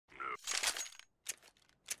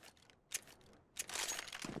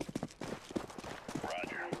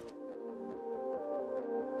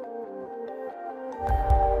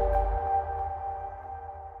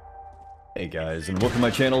Hey guys, and welcome to my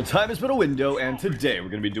channel. Time has been a window, and today we're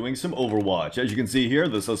going to be doing some Overwatch. As you can see here,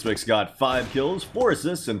 the suspect's got 5 kills, 4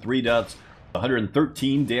 assists, and 3 deaths,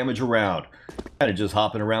 113 damage around. Kind of just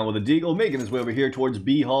hopping around with a deagle, making his way over here towards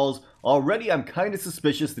B halls. Already, I'm kind of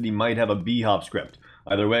suspicious that he might have a B-hop script.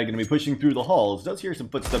 Either way, going to be pushing through the halls. Does hear some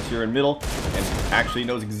footsteps here in middle, and actually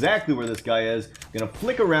knows exactly where this guy is. Going to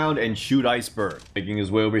flick around and shoot Iceberg. Making his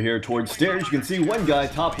way over here towards stairs, you can see one guy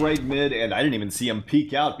top right mid, and I didn't even see him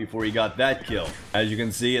peek out before he got that kill. As you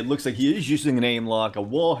can see, it looks like he is using an aim lock, a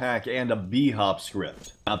wall hack, and a B-hop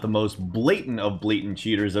script. Not the most blatant of blatant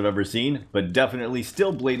cheaters I've ever seen, but definitely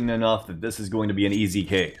still blatant enough that this is going to be an easy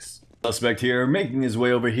case. Suspect here making his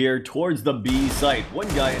way over here towards the B site. One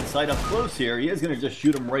guy inside up close here. He is going to just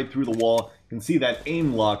shoot him right through the wall. You can see that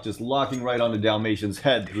aim lock just locking right onto Dalmatian's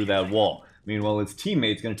head through that wall. Meanwhile, his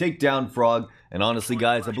teammate's going to take down Frog. And honestly,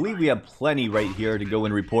 guys, I believe we have plenty right here to go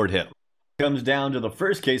and report him. Comes down to the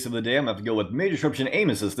first case of the day. I'm going to have to go with Major Disruption aim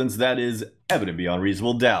assistance. That is evident beyond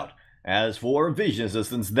reasonable doubt. As for vision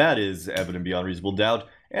assistance, that is evident beyond reasonable doubt.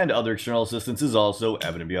 And other external assistance is also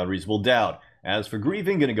evident beyond reasonable doubt. As for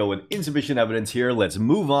griefing, gonna go with insufficient evidence here. Let's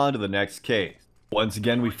move on to the next case. Once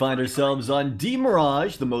again, we find ourselves on D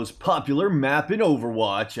Mirage, the most popular map in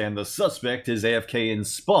Overwatch, and the suspect is AFK in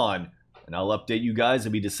spawn. And I'll update you guys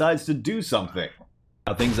if he decides to do something.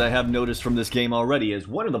 Now, things I have noticed from this game already is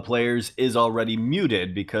one of the players is already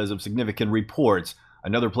muted because of significant reports.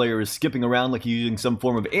 Another player is skipping around like he's using some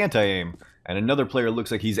form of anti-aim, and another player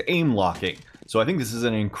looks like he's aim locking. So I think this is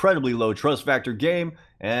an incredibly low trust factor game,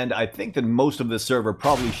 and I think that most of this server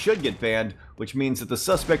probably should get banned, which means that the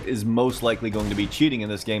suspect is most likely going to be cheating in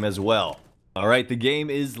this game as well. Alright, the game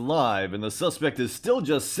is live, and the suspect is still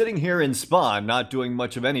just sitting here in spawn, not doing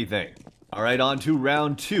much of anything. Alright, on to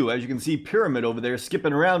round 2. As you can see, Pyramid over there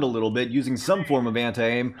skipping around a little bit, using some form of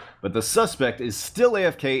anti-aim, but the suspect is still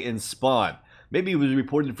AFK in spawn. Maybe he was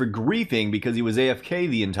reported for griefing because he was AFK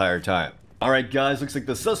the entire time. Alright guys, looks like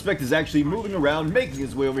the suspect is actually moving around, making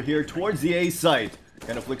his way over here towards the A site.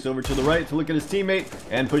 Kind of flicks over to the right to look at his teammate,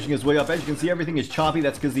 and pushing his way up. As you can see, everything is choppy.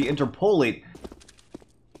 That's because the interpolate.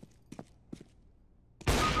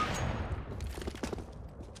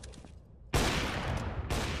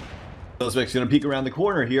 Suspect's going to peek around the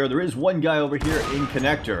corner here. There is one guy over here in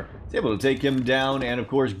connector. He's able to take him down, and of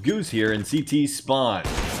course Goose here in CT spawn.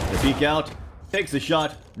 The peek out, takes the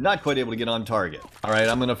shot, not quite able to get on target. Alright,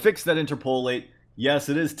 I'm going to fix that interpolate. Yes,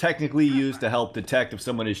 it is technically used to help detect if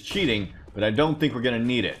someone is cheating, but I don't think we're going to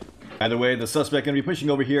need it. Either way, the suspect going to be pushing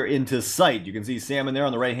over here into sight. You can see Salmon there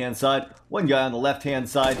on the right-hand side. One guy on the left-hand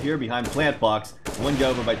side here behind plant box. One guy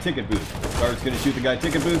over by ticket booth. Star's going to shoot the guy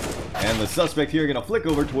ticket booth. And the suspect here going to flick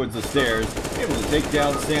over towards the stairs. Able to take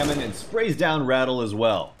down Salmon and sprays down Rattle as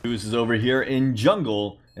well. Goose is over here in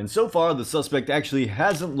jungle. And so far, the suspect actually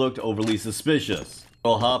hasn't looked overly suspicious.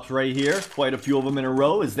 Well, hops right here, quite a few of them in a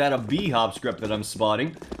row. Is that a B-hop script that I'm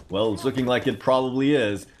spotting? Well, it's looking like it probably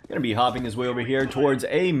is. Gonna be hopping his way over here towards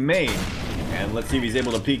A main. And let's see if he's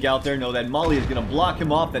able to peek out there. No, that Molly is gonna block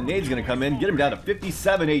him off. That nade's gonna come in, get him down to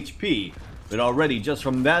 57 HP. But already, just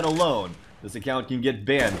from that alone, this account can get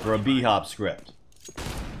banned for a B-hop script.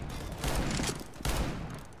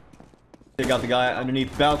 Take out the guy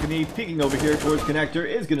underneath balcony, peeking over here towards connector,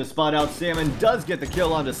 is going to spot out Salmon, does get the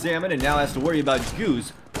kill onto Salmon, and now has to worry about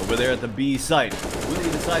Goose over there at the B site. Will he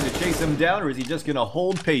decide to chase him down, or is he just going to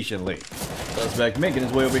hold patiently? Suspect making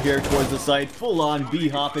his way over here towards the site, full-on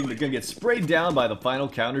B-hopping, but going to get sprayed down by the final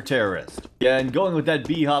counter-terrorist. Yeah, and going with that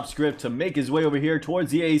B-hop script to make his way over here towards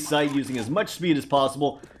the A site, using as much speed as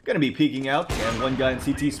possible. Going to be peeking out, and one guy in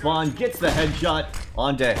CT spawn gets the headshot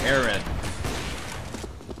onto Heron.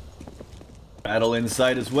 Battle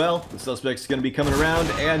inside as well. The suspect's going to be coming around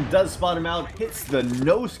and does spot him out. Hits the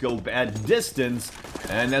no-scope at distance.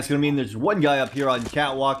 And that's going to mean there's one guy up here on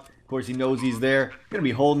catwalk. Of course, he knows he's there. Going to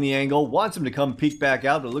be holding the angle. Wants him to come peek back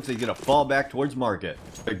out, but it looks like he's going to fall back towards Market.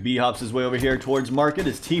 B hops his way over here towards Market.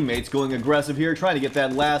 His teammates going aggressive here, trying to get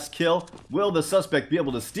that last kill. Will the suspect be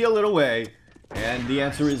able to steal it away? And the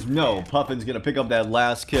answer is no. Puffin's going to pick up that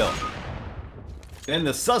last kill. And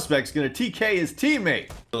the suspect's going to TK his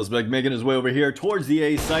teammate. Suspect making his way over here towards the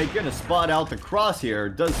A site. Going to spot out the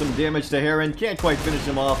crosshair. Does some damage to Heron. Can't quite finish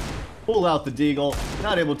him off. Pull out the deagle.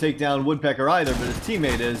 Not able to take down Woodpecker either, but his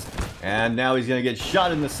teammate is. And now he's going to get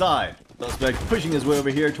shot in the side. Suspect pushing his way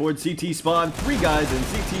over here towards CT spawn. 3 guys in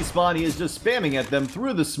CT spawn. He is just spamming at them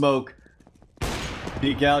through the smoke.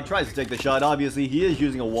 Peek out. Tries to take the shot. Obviously, he is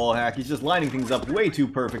using a wall hack. He's just lining things up way too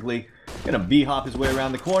perfectly. Going to B-hop his way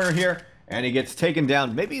around the corner here. And he gets taken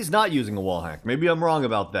down. Maybe he's not using a wall hack. Maybe I'm wrong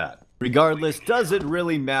about that. Regardless, does it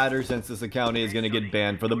really matter since this account is going to get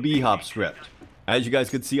banned for the B-hop script? As you guys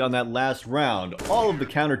could see on that last round, all of the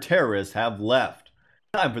counter-terrorists have left.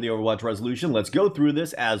 Time for the Overwatch resolution. Let's go through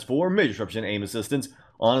this. As for Major Disruption aim assistance,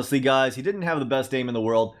 honestly guys, he didn't have the best aim in the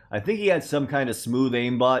world. I think he had some kind of smooth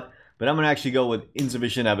aimbot, but I'm going to actually go with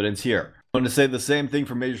insufficient evidence here. I'm going to say the same thing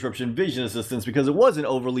for Major Disruption vision assistance because it wasn't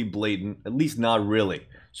overly blatant, at least not really.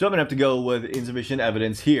 So I'm going to have to go with insufficient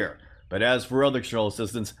evidence here. But as for other external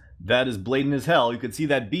assistance, that is blatant as hell. You could see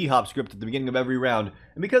that B-hop script at the beginning of every round,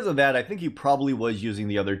 and because of that, I think he probably was using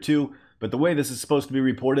the other two. But the way this is supposed to be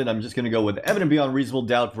reported, I'm just going to go with evident beyond reasonable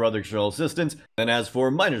doubt for other external assistance. And as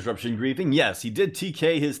for minor disruption griefing, yes, he did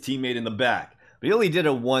TK his teammate in the back. But he only did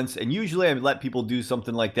it once, and usually I let people do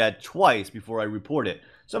something like that twice before I report it.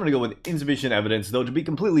 So I'm going to go with insufficient evidence, though to be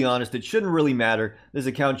completely honest, it shouldn't really matter. This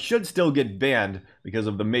account should still get banned because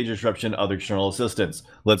of the major disruption other external assistance.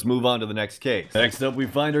 Let's move on to the next case. Next up, we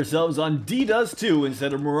find ourselves on DDoS 2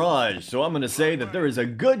 instead of Mirage, so I'm going to say that there is a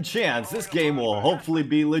good chance this game will hopefully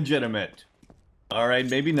be legitimate. Alright,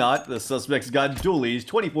 maybe not. The suspect's got dualies,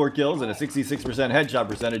 24 kills and a 66% headshot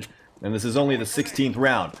percentage, and this is only the 16th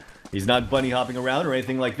round. He's not bunny hopping around or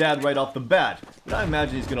anything like that right off the bat, but I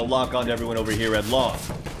imagine he's going to lock onto everyone over here at long.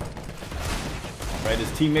 Right, his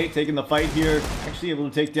teammate taking the fight here, actually able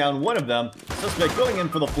to take down one of them. Suspect going in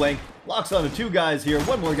for the flank, locks onto two guys here,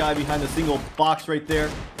 one more guy behind the single box right there,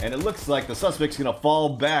 and it looks like the suspect's going to fall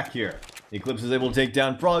back here. Eclipse is able to take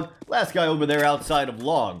down Frog, last guy over there outside of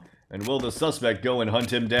long, and will the suspect go and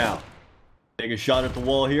hunt him down? Take a shot at the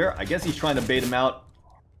wall here, I guess he's trying to bait him out.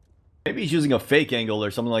 Maybe he's using a fake angle or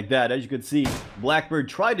something like that. As you can see, Blackbird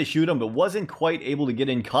tried to shoot him but wasn't quite able to get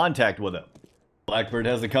in contact with him. Blackbird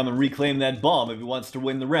has to come and reclaim that bomb if he wants to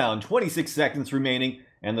win the round. 26 seconds remaining,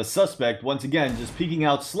 and the suspect, once again, just peeking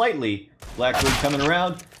out slightly. Blackbird coming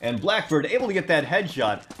around, and Blackbird able to get that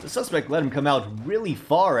headshot. The suspect let him come out really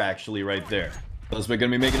far, actually, right there. Suspect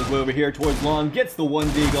going to be making his way over here towards long, gets the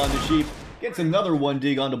one dig onto Sheep, gets another one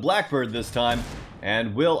dig onto Blackbird this time.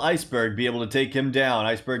 And will Iceberg be able to take him down?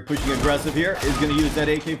 Iceberg pushing aggressive here, is going to use that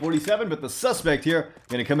AK-47, but the suspect here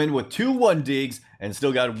going to come in with two one digs and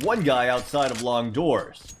still got one guy outside of long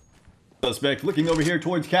doors. Suspect looking over here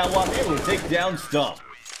towards Catwalk, able to take down Stump.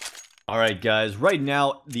 Alright guys, right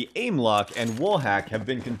now the aim lock and wall hack have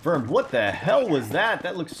been confirmed. What the hell was that?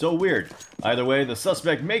 That looks so weird. Either way, the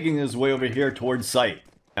suspect making his way over here towards site.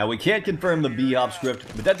 Now we can't confirm the B-hop script,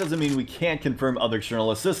 but that doesn't mean we can't confirm other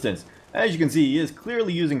external assistance. As you can see, he is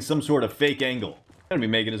clearly using some sort of fake angle. Gonna be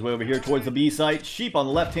making his way over here towards the B site. Sheep on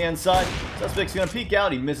the left-hand side. Suspect's gonna peek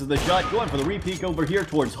out. He misses the shot. Going for the re-peek over here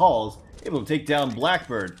towards Halls. Able to take down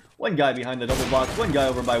Blackbird. One guy behind the double box. One guy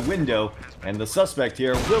over by window. And the suspect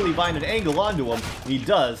here, will he find an angle onto him? He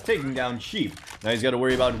does, taking down Sheep. Now he's got to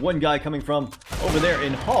worry about one guy coming from over there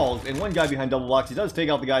in Halls. And one guy behind double box. He does take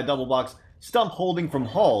out the guy double box. Stump holding from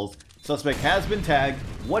Halls. Suspect has been tagged.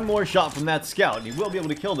 One more shot from that scout, and he will be able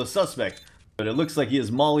to kill the suspect. But it looks like he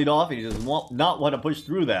is mollied off, and he does not want to push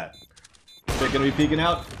through that. Suspect going to be peeking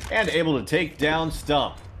out, and able to take down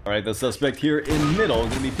Stump. Alright, the suspect here in middle,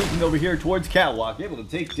 going to be peeking over here towards Catwalk, able to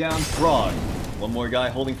take down Frog. One more guy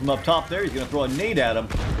holding from up top there. He's going to throw a nade at him.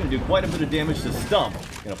 He's going to do quite a bit of damage to Stump.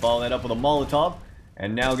 Going to follow that up with a Molotov.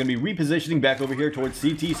 And now going to be repositioning back over here towards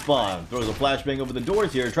CT spawn. Throws a flashbang over the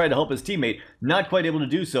doors here, trying to help his teammate. Not quite able to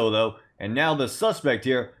do so, though. And now the suspect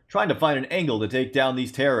here, trying to find an angle to take down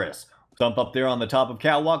these terrorists. Stump up there on the top of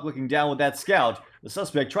Catwalk, looking down with that scout. The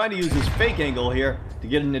suspect trying to use his fake angle here to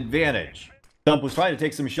get an advantage. Stump was trying to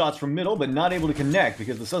take some shots from middle, but not able to connect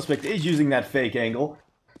because the suspect is using that fake angle.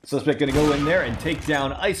 Suspect going to go in there and take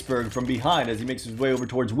down Iceberg from behind as he makes his way over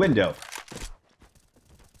towards window.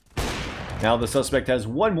 Now the suspect has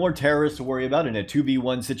one more terrorist to worry about in a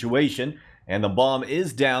 2v1 situation, and the bomb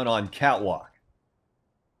is down on Catwalk.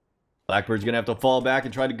 Blackbird's going to have to fall back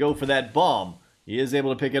and try to go for that bomb. He is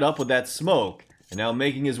able to pick it up with that smoke, and now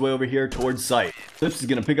making his way over here towards site. Eclipse is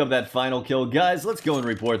going to pick up that final kill. Guys, let's go and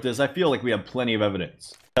report this. I feel like we have plenty of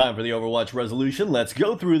evidence. Time for the Overwatch resolution. Let's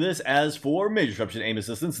go through this. As for major disruption aim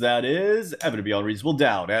assistance, that is evident beyond reasonable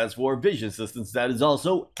doubt. As for vision assistance, that is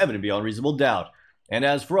also evident beyond reasonable doubt. And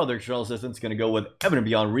as for other external assistance, going to go with evident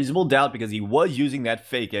beyond reasonable doubt because he was using that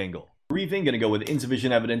fake angle. Briefing, going to go with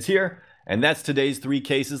insufficient evidence here. And that's today's 3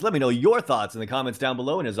 cases. Let me know your thoughts in the comments down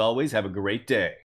below. And as always, have a great day.